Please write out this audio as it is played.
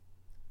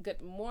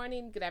good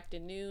morning, good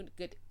afternoon,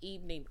 good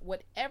evening,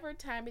 whatever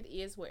time it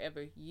is,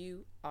 wherever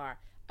you are.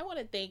 I want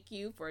to thank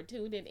you for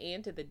tuning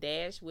in to the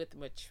Dash with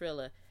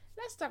Matrilla.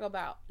 Let's talk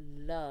about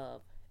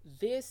love.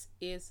 This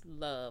is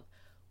love.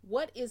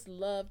 What is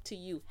love to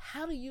you?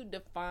 How do you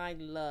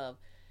define love?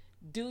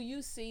 Do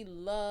you see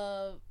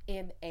love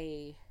in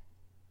a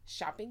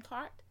shopping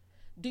cart?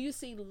 Do you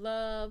see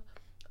love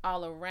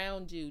all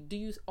around you? Do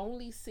you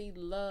only see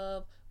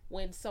love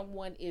when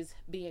someone is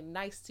being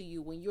nice to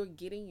you, when you're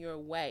getting your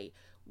way?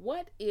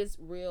 What is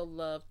real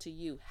love to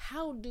you?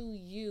 How do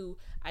you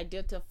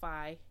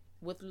identify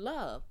with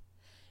love?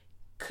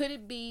 Could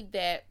it be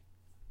that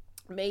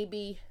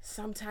maybe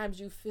sometimes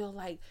you feel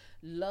like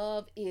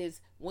love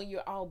is when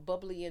you're all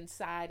bubbly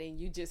inside and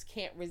you just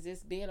can't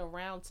resist being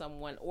around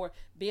someone or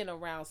being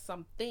around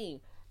something?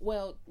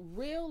 Well,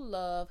 real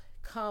love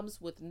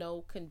comes with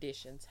no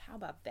conditions. How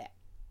about that?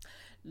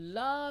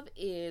 Love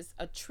is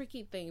a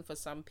tricky thing for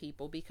some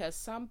people because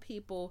some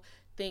people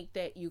think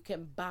that you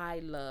can buy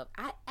love.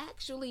 I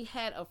actually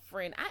had a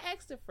friend, I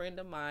asked a friend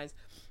of mine,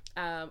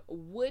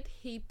 would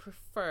he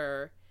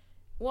prefer,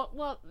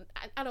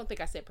 I don't think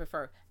I said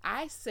prefer.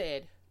 I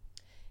said,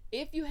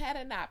 if you had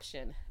an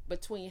option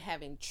between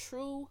having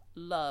true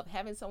love,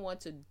 having someone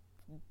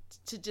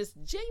to just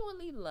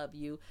genuinely love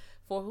you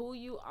for who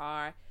you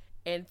are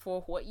and for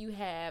what you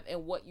have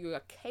and what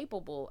you're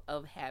capable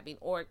of having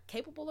or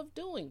capable of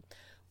doing,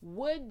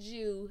 would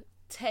you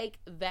take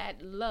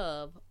that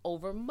love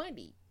over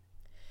money?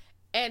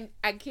 And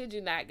I kid you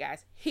not,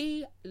 guys,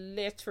 he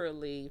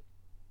literally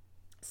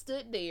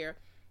stood there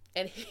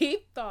and he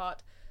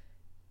thought,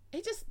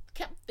 he just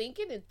kept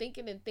thinking and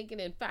thinking and thinking.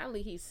 And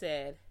finally he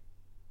said,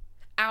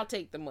 I'll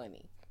take the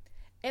money.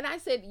 And I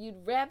said,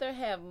 you'd rather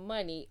have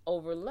money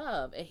over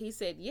love? And he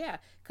said, yeah,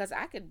 because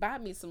I could buy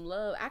me some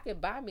love. I could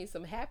buy me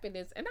some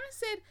happiness. And I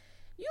said,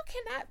 you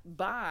cannot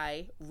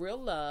buy real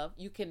love.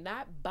 You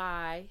cannot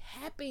buy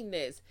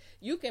happiness.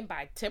 You can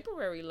buy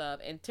temporary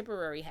love and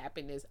temporary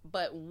happiness.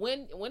 But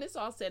when it's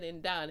all said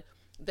and done,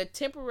 the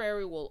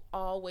temporary will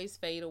always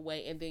fade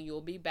away. And then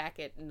you'll be back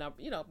at,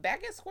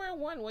 back at square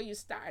one where you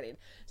started.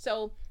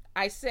 So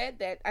I said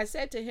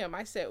to him,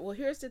 I said, well,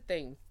 here's the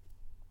thing.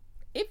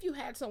 If you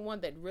had someone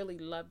that really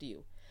loved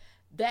you,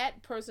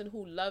 that person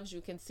who loves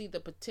you can see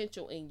the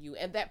potential in you,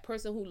 and that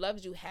person who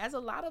loves you has a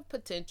lot of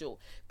potential,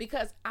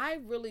 because I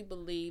really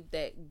believe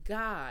that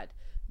God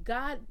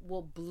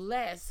will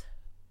bless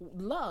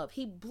love.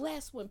 He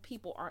bless when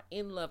people are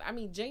in love. I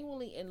mean,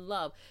 genuinely in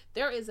love.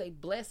 There is a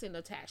blessing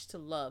attached to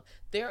love.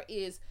 There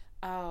is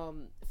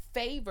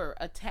favor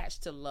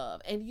attached to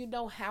love. And you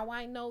know how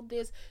I know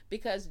this?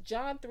 Because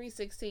John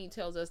 3:16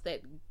 tells us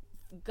that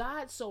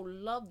God so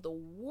loved the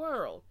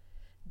world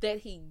that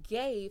he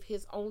gave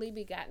his only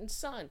begotten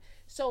son.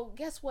 So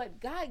guess what?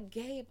 God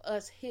gave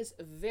us his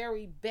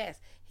very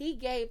best. He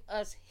gave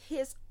us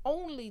his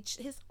only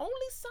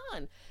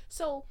son.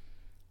 So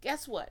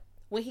guess what?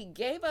 When he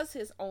gave us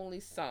his only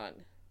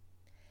son,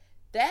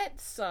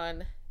 that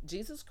son,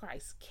 Jesus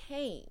Christ,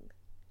 came,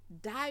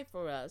 died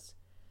for us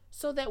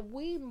so that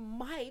we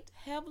might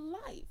have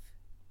life.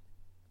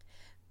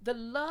 The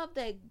love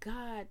that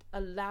God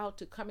allowed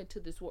to come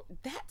into this world,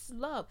 that's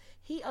love.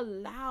 He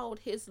allowed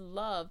his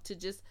love to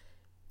just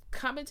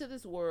come into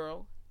this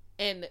world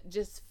and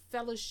just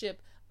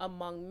fellowship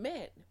among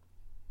men.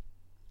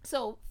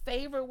 So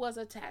favor was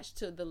attached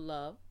to the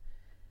love.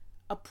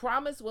 A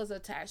promise was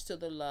attached to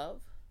the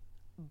love.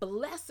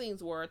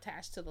 Blessings were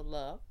attached to the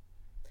love.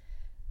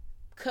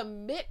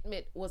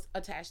 Commitment was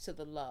attached to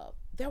the love.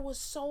 There was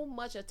so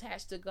much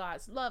attached to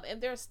God's love,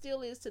 and there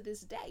still is to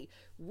this day.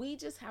 We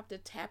just have to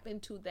tap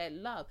into that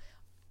love.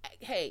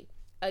 Hey,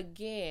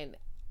 again,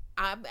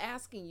 I'm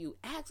asking you,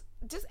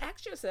 just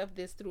ask yourself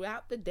this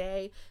throughout the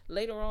day,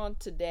 later on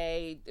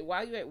today,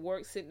 while you're at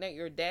work, sitting at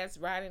your desk,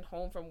 riding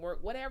home from work,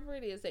 whatever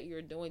it is that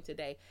you're doing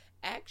today.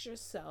 Ask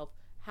yourself,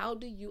 how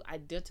do you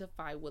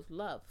identify with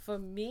love? For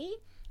me,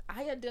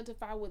 I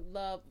identify with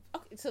love.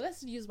 Okay, so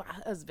let's use my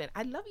husband.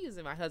 I love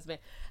using my husband.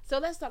 So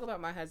let's talk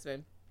about my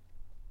husband.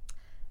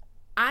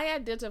 I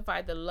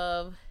identify the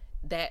love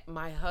that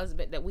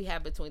we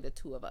have between the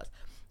two of us.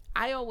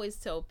 I always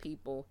tell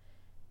people,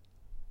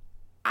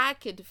 I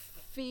could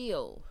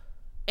feel,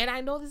 and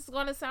I know this is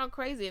going to sound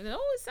crazy, and it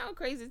always sounds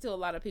crazy to a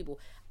lot of people.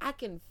 I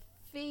can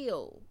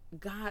feel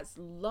God's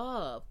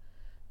love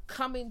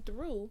coming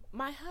through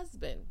my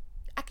husband.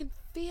 I can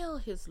feel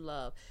his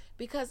love,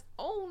 because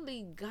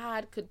only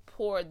God could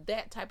pour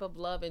that type of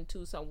love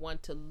into someone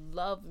to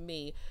love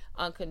me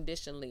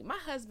unconditionally. My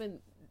husband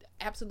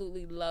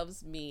absolutely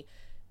loves me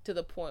to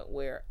the point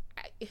where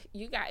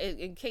you guys,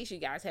 in case you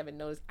guys haven't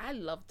noticed, I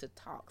love to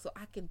talk, so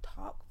I can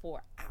talk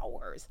for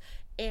hours.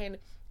 And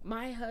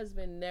my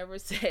husband never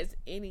says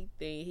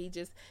anything. He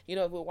just,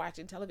 if we're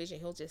watching television,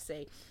 he'll just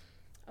say,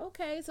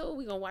 okay, so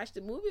we're gonna watch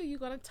the movie or you're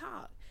gonna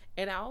talk?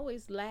 And I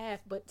always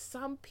laugh, but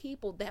some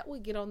people, that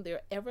would get on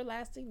their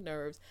everlasting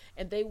nerves,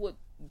 and they would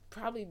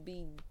probably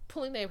be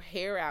pulling their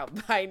hair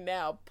out by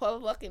now,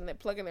 plucking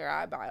their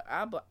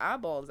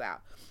eyeballs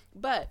out.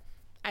 But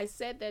I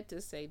said that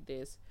to say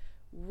this: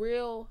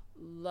 real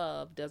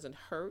love doesn't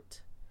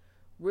hurt.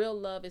 Real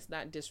love is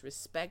not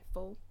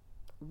disrespectful.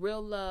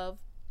 Real love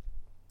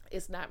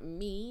is not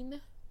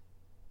mean.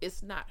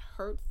 It's not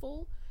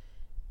hurtful.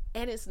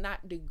 And it's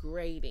not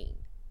degrading.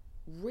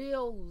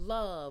 Real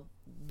love,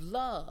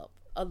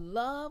 a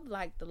love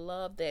like the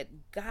love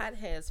that God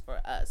has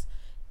for us.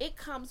 It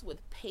comes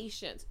with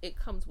patience. It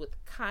comes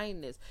with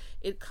kindness.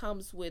 It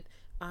comes with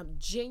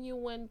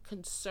genuine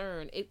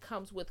concern. It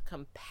comes with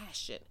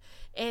compassion.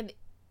 And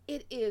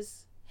it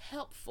is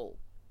helpful,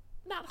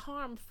 not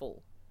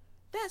harmful.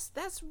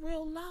 That's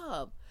real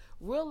love.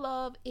 Real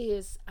love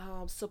is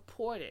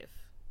supportive.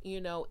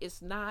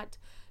 It's not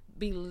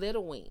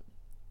belittling.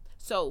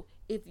 So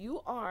if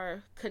you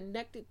are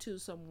connected to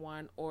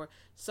someone, or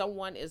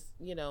someone is,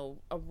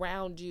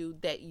 around you,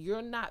 that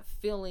you're not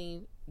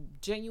feeling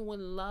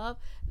genuine love,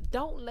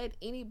 don't let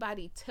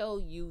anybody tell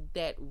you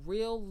that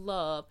real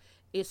love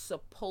is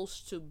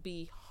supposed to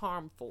be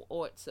harmful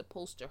or it's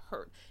supposed to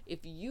hurt. If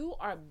you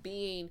are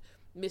being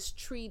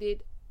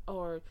mistreated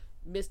or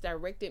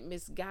misdirected,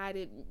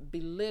 misguided,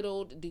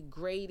 belittled,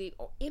 degraded,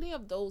 or any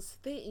of those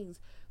things,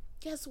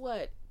 guess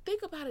what?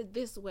 Think about it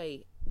this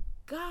way.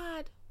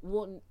 God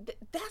will,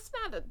 that's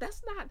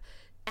not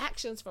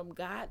actions from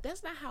God.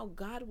 That's not how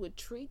God would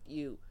treat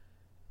you.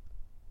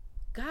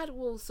 God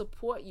will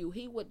support you.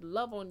 He would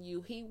love on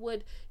you. He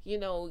would,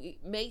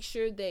 make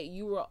sure that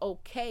you are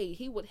okay.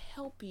 He would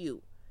help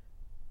you.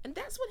 And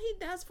that's what he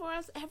does for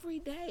us every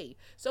day.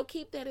 So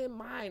keep that in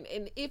mind.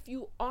 And if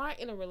you are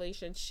in a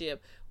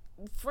relationship,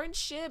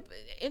 friendship,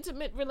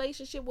 intimate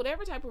relationship,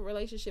 whatever type of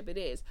relationship it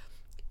is,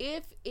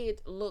 if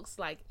it looks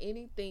like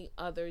anything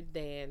other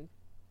than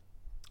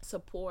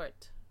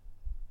support,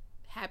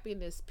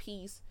 happiness,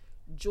 peace,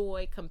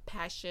 joy,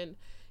 compassion,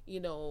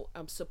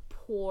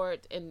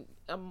 support, and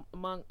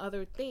among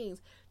other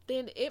things,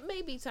 then it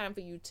may be time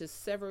for you to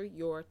sever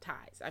your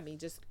ties. I mean,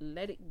 just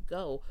let it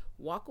go.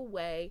 Walk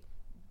away,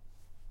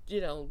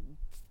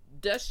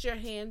 dust your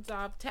hands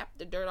off, tap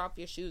the dirt off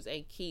your shoes,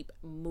 and keep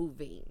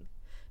moving.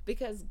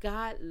 Because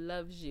God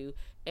loves you,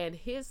 and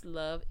his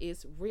love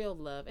is real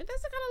love. And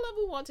that's the kind of love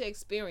we want to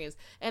experience.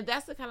 And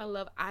that's the kind of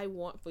love I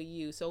want for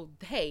you. So,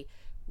 hey,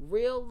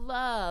 real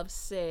love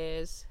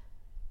says,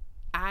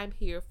 I'm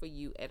here for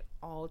you at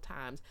all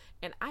times,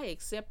 and I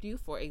accept you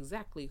for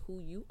exactly who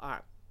you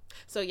are.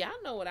 So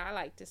y'all know what I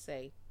like to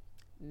say.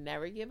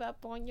 Never give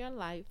up on your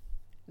life.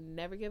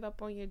 Never give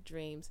up on your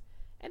dreams.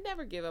 And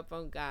never give up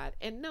on God.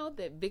 And know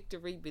that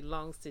victory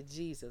belongs to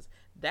Jesus.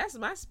 That's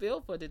my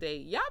spiel for today.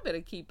 Y'all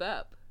better keep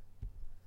up.